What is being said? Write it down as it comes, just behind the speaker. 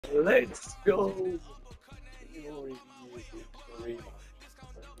Let's go.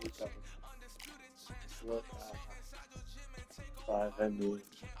 Look at 500.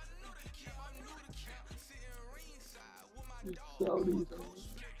 Saudi.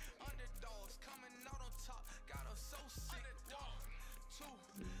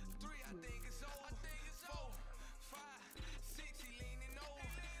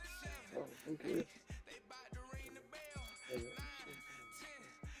 Oh, okay.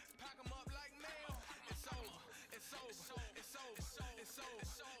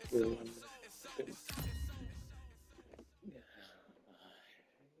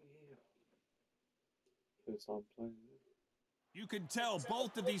 You can tell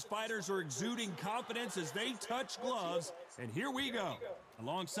both of these fighters are exuding confidence as they touch gloves, and here we go.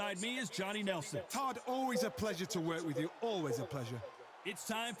 Alongside me is Johnny Nelson. Todd, always a pleasure to work with you, always a pleasure. It's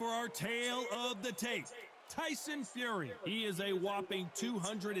time for our tale of the tape. Tyson Fury. He is a whopping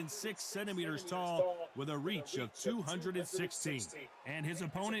 206 centimeters tall with a reach of 216. And his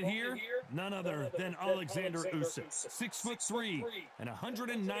opponent here, none other than Alexander Usyk. 6'3" and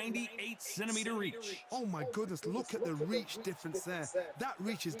 198 centimeter reach. Oh my goodness, look at the reach difference there. That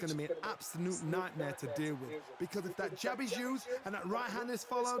reach is going to be an absolute nightmare to deal with, because if that jab is used and that right hand is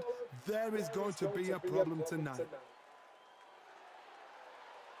followed, there is going to be a problem tonight.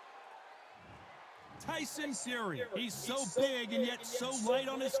 Tyson Fury, he's so big and yet so light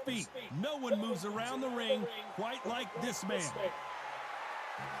on his feet. No one moves around the ring quite like this man.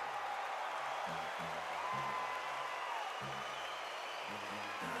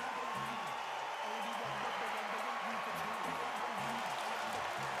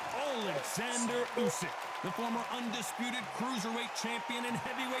 Alexander Usyk, the former undisputed cruiserweight champion and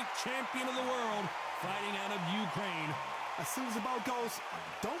heavyweight champion of the world, fighting out of Ukraine. As soon as the ball goes,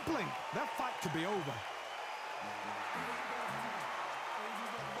 don't blink. That fight could be over.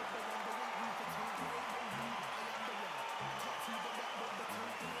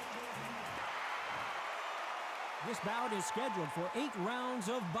 This bout is scheduled for 8 rounds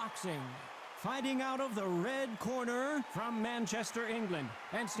of boxing. Fighting out of the red corner from Manchester, England,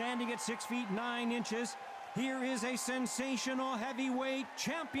 and standing at 6 feet 9 inches, here is a sensational heavyweight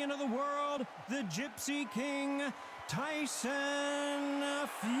champion of the world, the Gypsy King, Tyson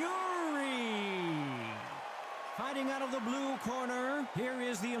Fury. Fighting out of the blue corner, here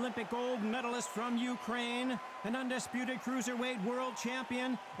is the Olympic gold medalist from Ukraine, an undisputed cruiserweight world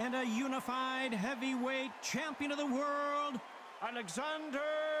champion, and a unified heavyweight champion of the world, Alexander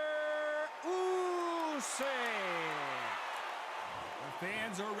Usyk. The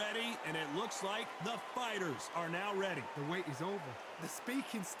fans are ready, and it looks like the fighters are now ready. The wait is over. The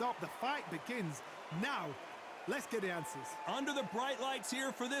speaking stopped. The fight begins now. Let's get the answers. Under the bright lights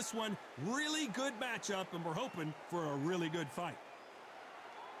here for this one, really good matchup, and we're hoping for a really good fight.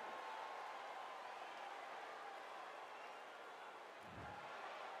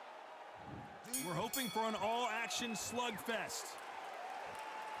 We're hoping for an all-action slugfest.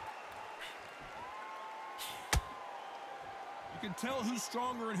 You can tell who's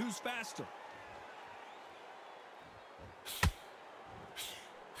stronger and who's faster.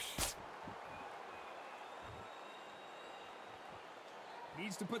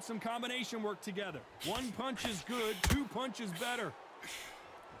 Needs to put some combination work together. One punch is good, 2 punches better.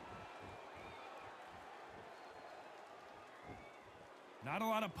 Not a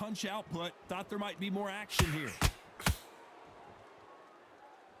lot of punch output. Thought there might be more action here.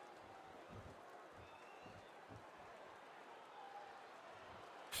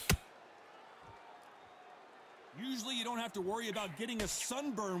 Usually you don't have to worry about getting a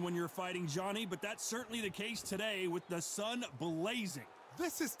sunburn when you're fighting, Johnny, but that's certainly the case today with the sun blazing.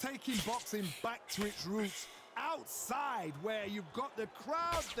 This is taking boxing back to its roots. Outside, where you've got the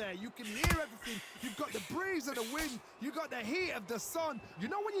crowd there, you can hear everything, you've got the breeze of the wind, you've got the heat of the sun. You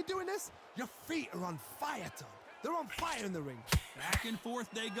know when you're doing this? Your feet are on fire, Tom. They're on fire in the ring. Back and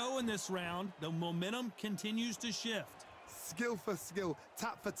forth they go in this round. The momentum continues to shift. Skill for skill,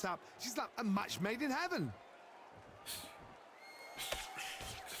 tap for tap. She's like a match made in heaven.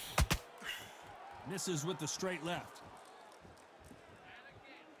 Misses with the straight left.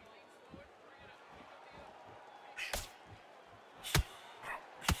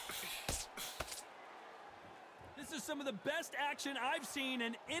 This is some of the best action I've seen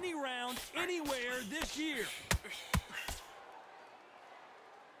in any round, anywhere this year.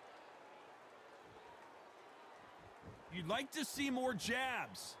 You'd like to see more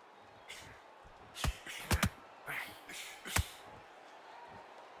jabs.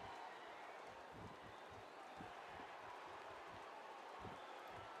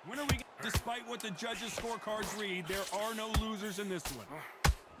 When are we? Despite what the judges' scorecards read, there are no losers in this one.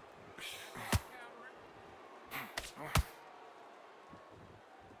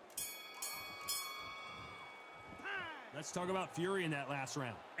 Let's talk about Fury in that last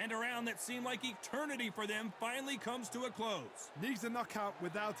round. And a round that seemed like eternity for them finally comes to a close. Needs a knockout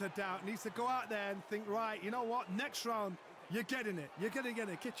without a doubt. Needs to go out there and think, right, you know what? Next round, you're getting it. You're going to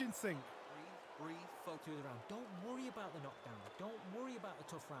get a kitchen sink. Breathe, focus through the round. Don't worry about the knockdown. Don't worry about the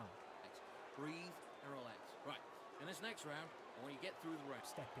tough round. Breathe and relax. Right. In this next round, I want you to get through the round.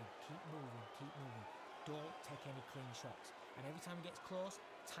 Step in. Keep moving. Keep moving. Don't take any clean shots. And every time he gets close,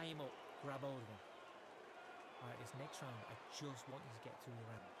 tie him up. Grab hold of him. All right, this next round, I just want you to get through the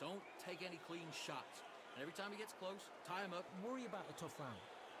round. Don't take any clean shots. And every time he gets close, tie him up. Don't worry about the tough round.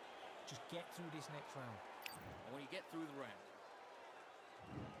 Just get through this next round. I want you to get through the round.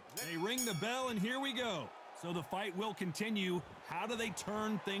 They ring the bell, and here we go. So the fight will continue. How do they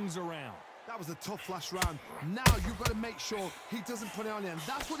turn things around? That was a tough last round. Now you've got to make sure he doesn't put it on him.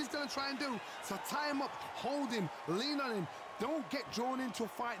 That's what he's going to try and do. So tie him up, hold him, lean on him. Don't get drawn into a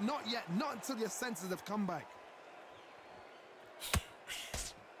fight. Not yet. Not until your senses have come back.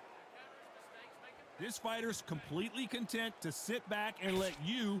 This fighter's completely content to sit back and let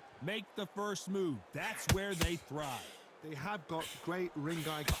you make the first move. That's where they thrive. They have got great ring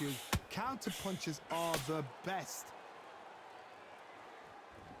IQ. Counter punches are the best.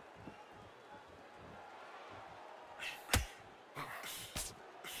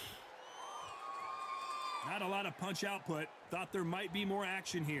 Not a lot of punch output. Thought there might be more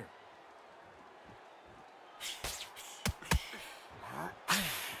action here.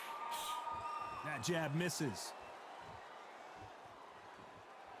 That jab misses.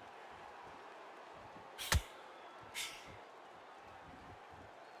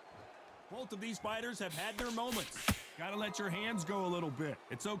 Both of these fighters have had their moments. Gotta let your hands go a little bit.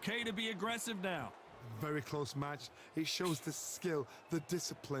 It's okay to be aggressive now. Very close match. It shows the skill, the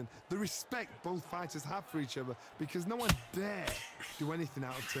discipline, the respect both fighters have for each other, because no one dare do anything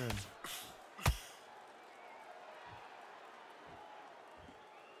out of turn.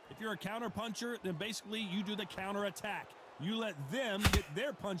 If you're a counter puncher, then basically you do the counter attack. You let them get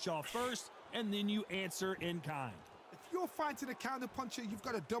their punch off first, and then you answer in kind. If you're fighting a counter puncher, you've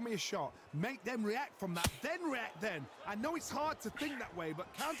got to dummy a shot. Make them react from that, then react then. I know it's hard to think that way,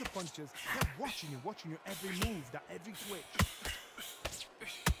 but counter punchers, they're watching your every move, that every twitch.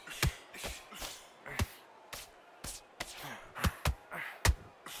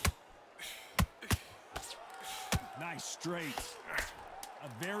 Nice straight. A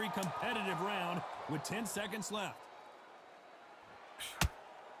very competitive round with 10 seconds left.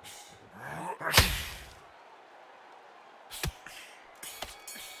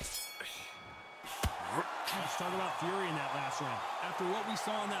 Let's talk about Fury in that last round. After what we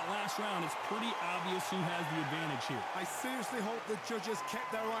saw in that last round, it's pretty obvious who has the advantage here. I seriously hope the judges kept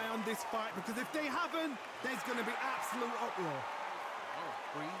their eye on this fight, because if they haven't, there's going to be absolute uproar.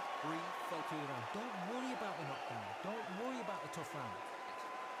 Breathe, focus through the round. Don't worry about the knockdown. Don't worry about the tough round.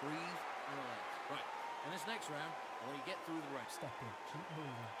 Breathe and relax. Right. In this next round, I want you to get through the round. Step in. Keep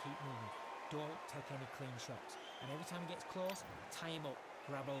moving. Keep moving. Don't take any clean shots. And every time he gets close, tie him up.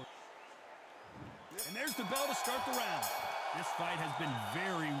 Grab hold. And there's the bell to start the round. This fight has been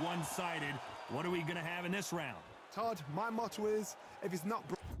very one-sided. What are we going to have in this round? Todd, my motto is, if it's not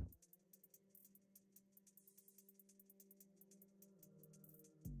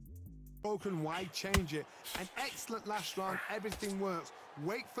broken, why change it? An excellent last round, everything works.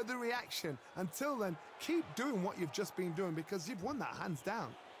 Wait for the reaction. Until then, keep doing what you've just been doing, because you've won that hands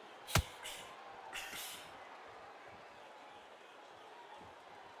down.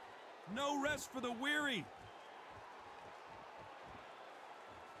 No rest for the weary.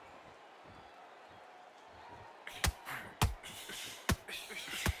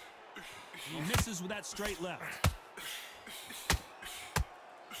 He misses with that straight left.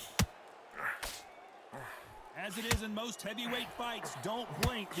 As it is in most heavyweight fights, don't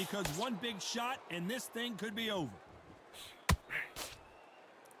blink, because one big shot and this thing could be over.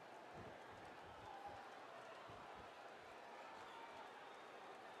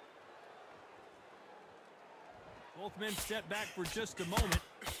 Both men step back for just a moment.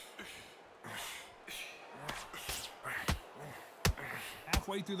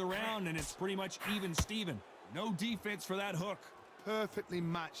 Halfway through the round, and it's pretty much even Steven. No defense for that hook. Perfectly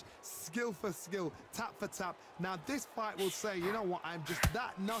matched, skill for skill, tap for tap. Now this fight will say, you know what, I'm just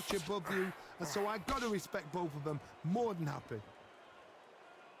that notch above you, and so I got to respect both of them. More than happy.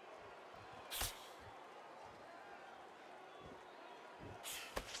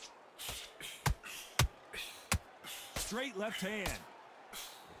 Straight left hand.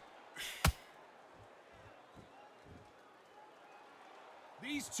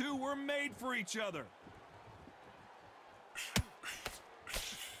 These two were made for each other.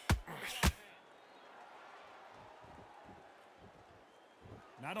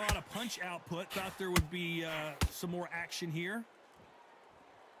 Not a lot of punch output. Thought there would be some more action here.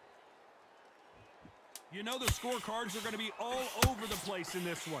 You know the scorecards are going to be all over the place in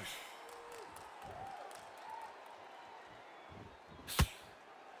this one.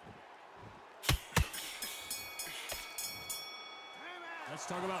 Let's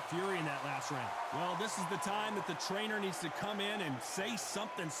talk about Fury in that last round. Well, this is the time that the trainer needs to come in and say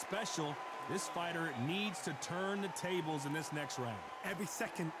something special. This fighter needs to turn the tables in this next round. Every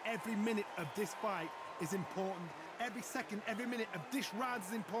second, every minute of this fight is important. Every second, every minute of this round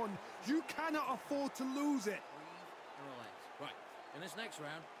is important. You cannot afford to lose it. Breathe and relax. Right. In this next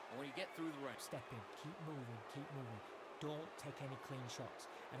round, I want you to get through the round. Step in, keep moving, keep moving. Don't take any clean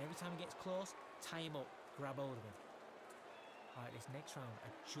shots. And every time he gets close, tie him up, grab hold of him. All right, this next round, I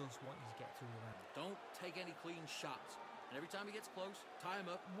just want you to get through the round. Don't take any clean shots. And every time he gets close, tie him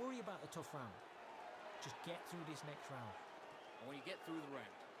up. Worry about the tough round. Just get through this next round. I want you to get through the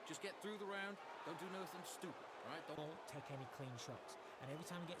round. Just get through the round. Don't do nothing stupid, all right? Don't take any clean shots. And every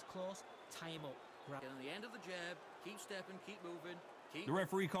time he gets close, tie him up. Grab. Get on the end of the jab. Keep stepping. Keep moving. The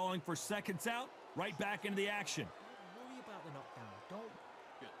referee calling for seconds out. Right back into the action. Don't worry about the knockdown. Don't.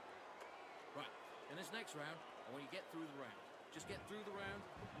 Good. Right. In this next round, I want you to get through the round. Just get through the round.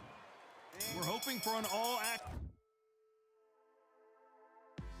 We're hoping for an all-act.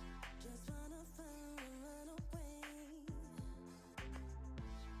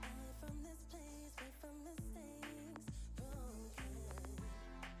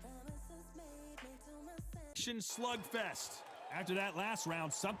 Slugfest. After that last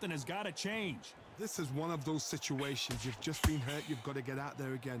round, something has got to change. This is one of those situations. You've just been hurt. You've got to get out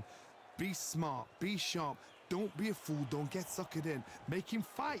there again. Be smart. Be sharp. Don't be a fool. Don't get suckered in. Make him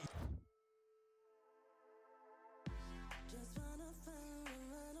fight.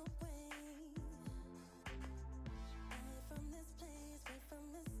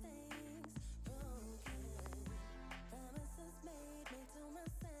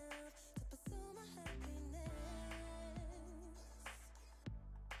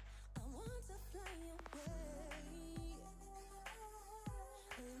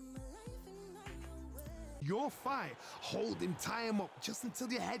 Your fight, hold him, tie him up just until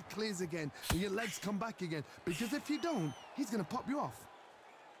your head clears again and your legs come back again. Because if you don't, he's going to pop you off.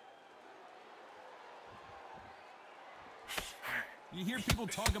 You hear people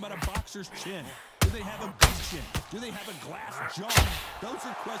talk about a boxer's chin. Do they have a big chin? Do they have a glass jaw? Those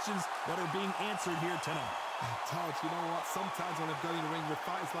are questions that are being answered here tonight. Todd, you know what? Sometimes when I've gone in the ring with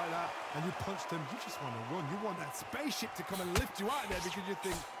fights like that and you punch them, you just want to run. You want that spaceship to come and lift you out there because you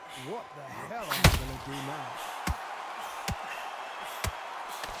think, what the hell am I going to do now?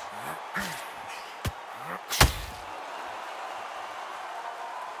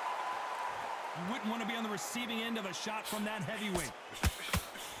 You wouldn't want to be on the receiving end of a shot from that heavyweight.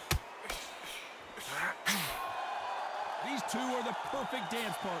 These two are the perfect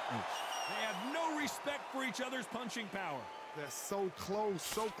dance partners. They have no respect for each other's punching power. They're so close,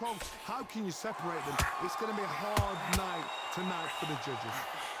 so close. How can you separate them? It's going to be a hard night tonight for the judges.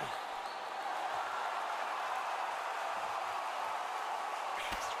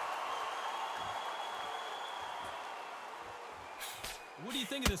 What do you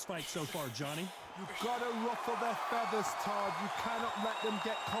think of this fight so far, Johnny? You've got to ruffle their feathers, Todd. You cannot let them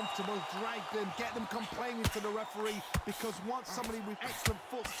get comfortable, drag them, get them complaining to the referee, because once somebody with excellent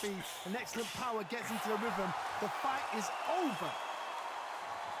foot speed and excellent power gets into the rhythm, the fight is over.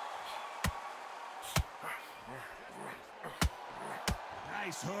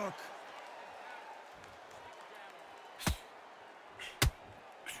 Nice hook.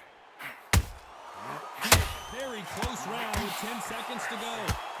 Very close round with 10 seconds to go.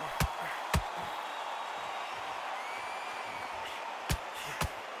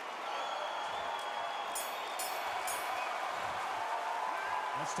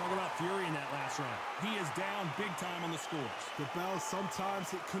 Let's talk about Fury in that last round. He is down big time on the scores. The bell,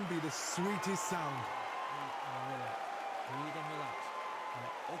 sometimes it can be the sweetest sound. Breathe and relax.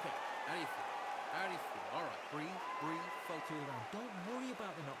 Okay, how do you feel? How do you feel? All right, breathe, focus. Don't worry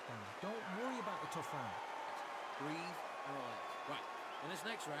about the knockdown. Don't worry about the tough round. Breathe and relax. Right, in this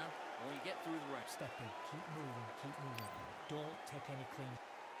next round, I want you to get through the round. Step in, keep moving, keep moving. Don't take any clean.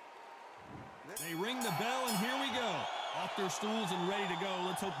 They ring the bell, and here we go. Off their stools and ready to go.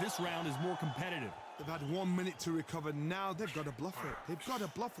 Let's hope this round is more competitive. They've had 1 minute to recover. Now they've got to bluff it. They've got to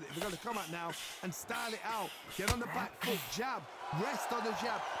bluff it. They've got to come out now and style it out. Get on the back foot, jab, rest on the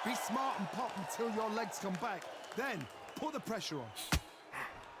jab. Be smart and pop until your legs come back. Then put the pressure on.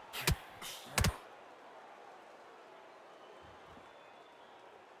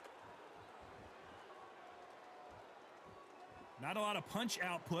 Not a lot of punch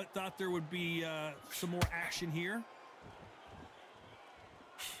output. Thought there would be some more action here.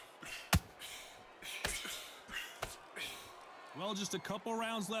 Well, just a couple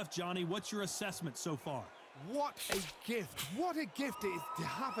rounds left, Johnny. What's your assessment so far? What a gift. What a gift it is to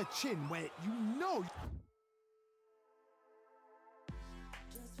have a chin where you know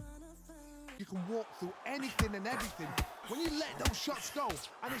you can walk through anything and everything. When you let those shots go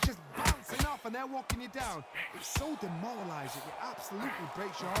and it's just bouncing off and they're walking you down, it's so demoralizing. It absolutely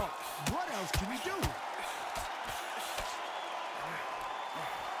breaks your heart. What else can you do?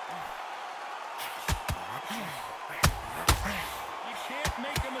 You can't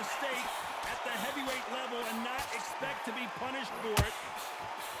make a mistake at the heavyweight level and not expect to be punished for it.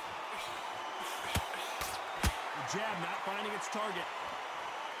 The jab not finding its target.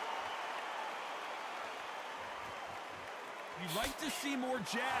 You'd like to see more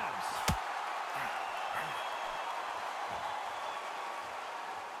jabs.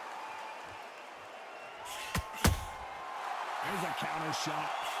 There's a counter shot.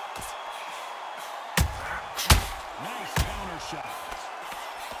 Nice counter shot.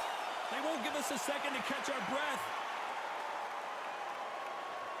 They won't give us a second to catch our breath.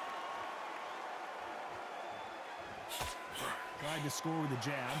 Tried to score with a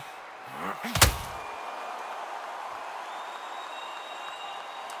jab.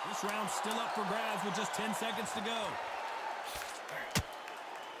 This round's still up for grabs with just 10 seconds to go.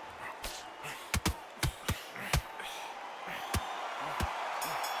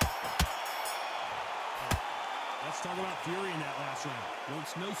 Let's talk about Fury in that last round. Well,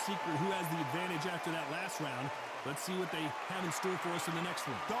 it's no secret who has the advantage after that last round. Let's see what they have in store for us in the next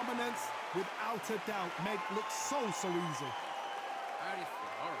one. Dominance, without a doubt, made look so easy. How do you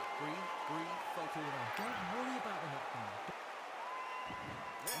feel? All right, breathe, focus. Don't worry about the knockdown.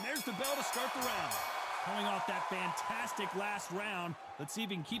 And there's the bell to start the round. Coming off that fantastic last round, let's see if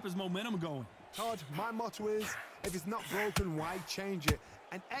he can keep his momentum going. Todd, my motto is, if it's not broken, why change it?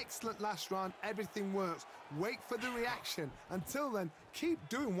 An excellent last round, everything works. Wait for the reaction. Until then, keep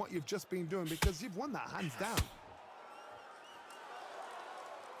doing what you've just been doing because you've won that hands down.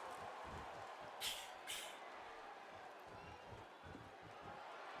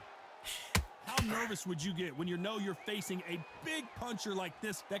 How nervous would you get when you know you're facing a big puncher like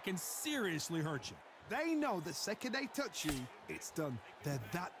this that can seriously hurt you? They know the second they touch you, it's done. They're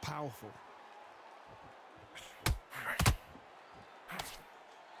that powerful.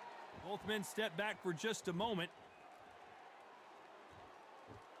 Both men step back for just a moment.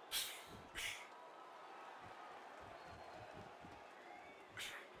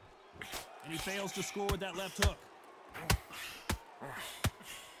 And he fails to score with that left hook.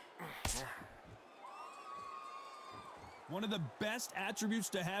 One of the best attributes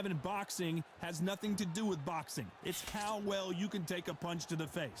to have in boxing has nothing to do with boxing. It's how well you can take a punch to the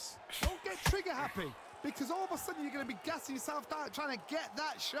face. Don't get trigger happy, because all of a sudden you're going to be gassing yourself down trying to get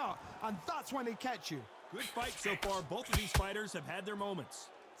that shot, and that's when they catch you. Good fight so far. Both of these fighters have had their moments.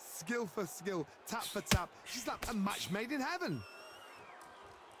 Skill for skill, tap for tap. She's like a match made in heaven.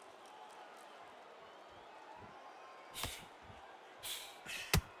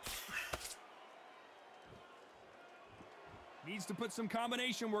 Needs to put some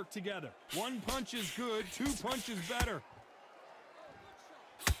combination work together. One punch is good, two punches better.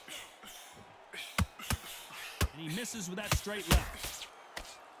 And he misses with that straight left.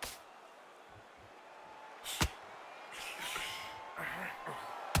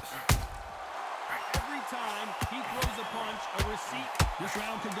 Every time he throws a punch, a receipt. This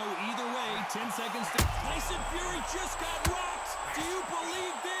round could go either way. 10 seconds to... Tyson Fury just got rocked. Do you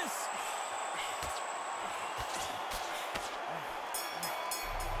believe this?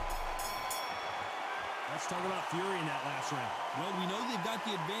 Let's talk about Fury in that last round. Well, we know they've got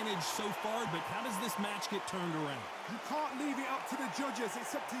the advantage so far, but how does this match get turned around? You can't leave it up to the judges.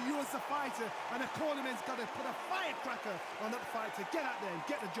 It's up to you as the fighter, and the cornerman's got to put a firecracker on that fighter. Get out there and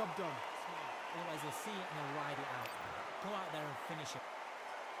get the job done. Otherwise, they'll see it and they'll ride it out. Go out there and finish it.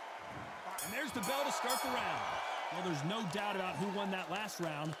 And there's the bell to start the round. Well, there's no doubt about who won that last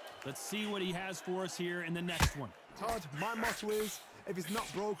round. Let's see what he has for us here in the next one. Todd, my motto is, if it's not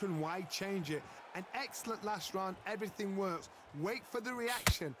broken, why change it? An excellent last round, everything works. Wait for the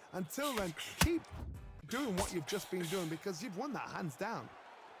reaction. Until then, keep doing what you've just been doing because you've won that hands down.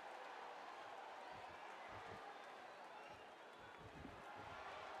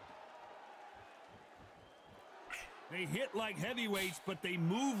 They hit like heavyweights, but they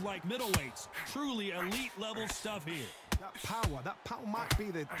move like middleweights. Truly elite level stuff here. That power might be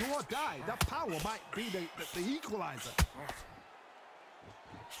the do or die. That power might be the equalizer.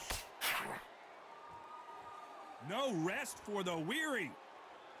 No rest for the weary.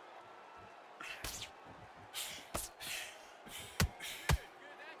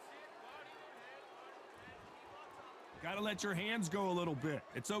 Got to let your hands go a little bit.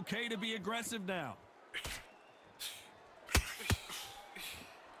 It's okay to be aggressive now.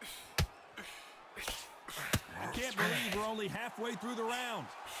 I can't believe we're only halfway through the round.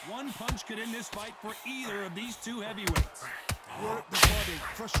 One punch could end this fight for either of these two heavyweights. Work the body,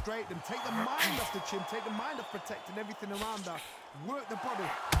 frustrate them, take the mind off the chin, take the mind off protecting everything around her. Work the body,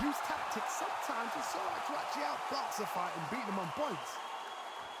 use tactics. Sometimes it's all right to actually outbox a fight and beat them on points.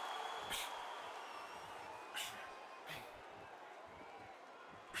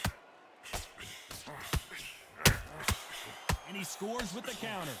 And he scores with the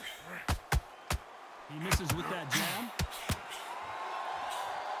counter. He misses with that jab.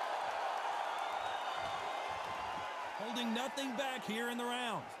 Holding nothing back here in the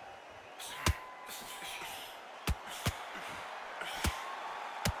round.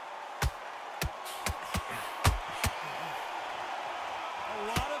 A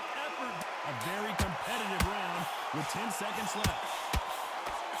lot of effort. A very competitive round with 10 seconds left.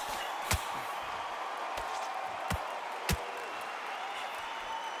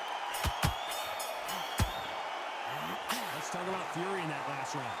 Let's talk about Fury in that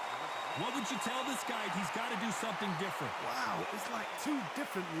last round. What would you tell this guy? He's got to do something different. Wow, it's like two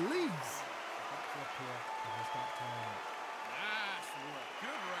different leagues. Nice work.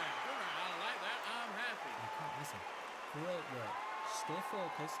 Good round. Good round. I like that. I'm happy. Listen, great work. Stay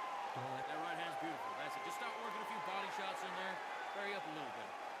focused. Don't let That right hand's beautiful. That's it. Just start working a few body shots in there. Vary up a little bit.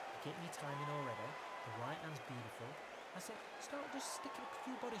 getting your timing already. The right hand's beautiful. I said, start just sticking a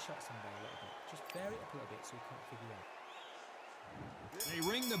few body shots in there a little bit. Just vary it up a little bit so you can't figure it out. They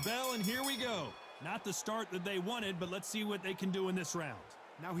ring the bell, and here we go. Not the start that they wanted, but let's see what they can do in this round.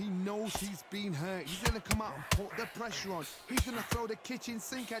 Now he knows he's been hurt. He's going to come out and put the pressure on. He's going to throw the kitchen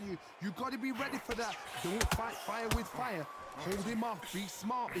sink at you. You've got to be ready for that. Don't fight fire with fire. Hold him off. Be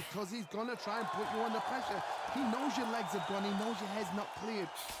smart because he's going to try and put you under pressure. He knows your legs are gone. He knows your head's not cleared.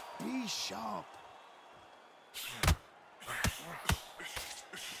 Be sharp.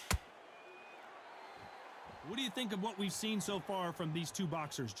 What do you think of what we've seen so far from these two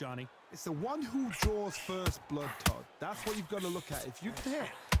boxers, Johnny? It's the one who draws first blood, Todd. That's what you've got to look at. If you're there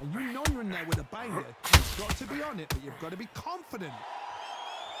and you know you're in there with a banger, you've got to be on it, but you've got to be confident.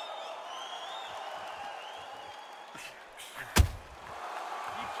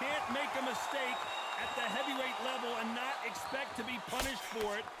 You can't make a mistake at the heavyweight level and not expect to be punished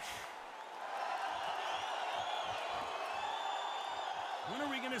for it. When are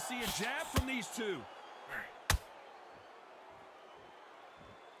we going to see a jab from these two?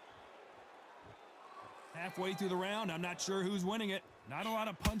 Halfway through the round, I'm not sure who's winning it. Not a lot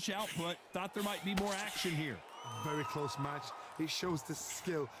of punch output. Thought there might be more action here. Very close match. It shows the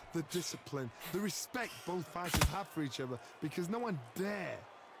skill, the discipline, the respect both fighters have for each other because no one dare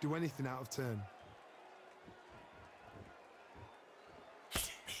do anything out of turn.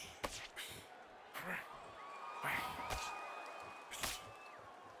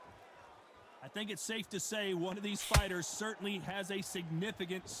 I think it's safe to say one of these fighters certainly has a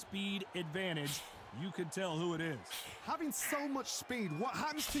significant speed advantage. You can tell who it is. Having so much speed, what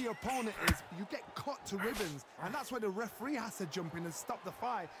happens to your opponent is you get cut to ribbons, and that's where the referee has to jump in and stop the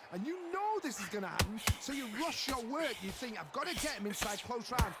fight. And you know this is going to happen, so you rush your work. You think, I've got to get him inside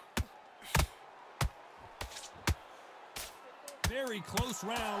close round. Very close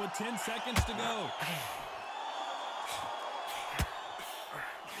round with 10 seconds to go.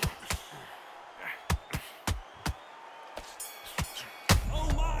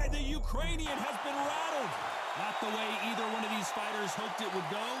 Ukrainian has been rattled. Not the way either one of these fighters hoped it would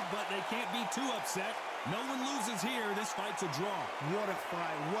go, but they can't be too upset. No one loses here. This fight's a draw. What a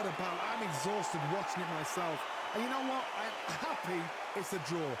fight. What a battle. I'm exhausted watching it myself. And you know what? I'm happy it's a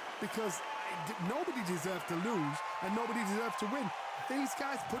draw because nobody deserved to lose and nobody deserved to win. These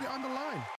guys put it on the line.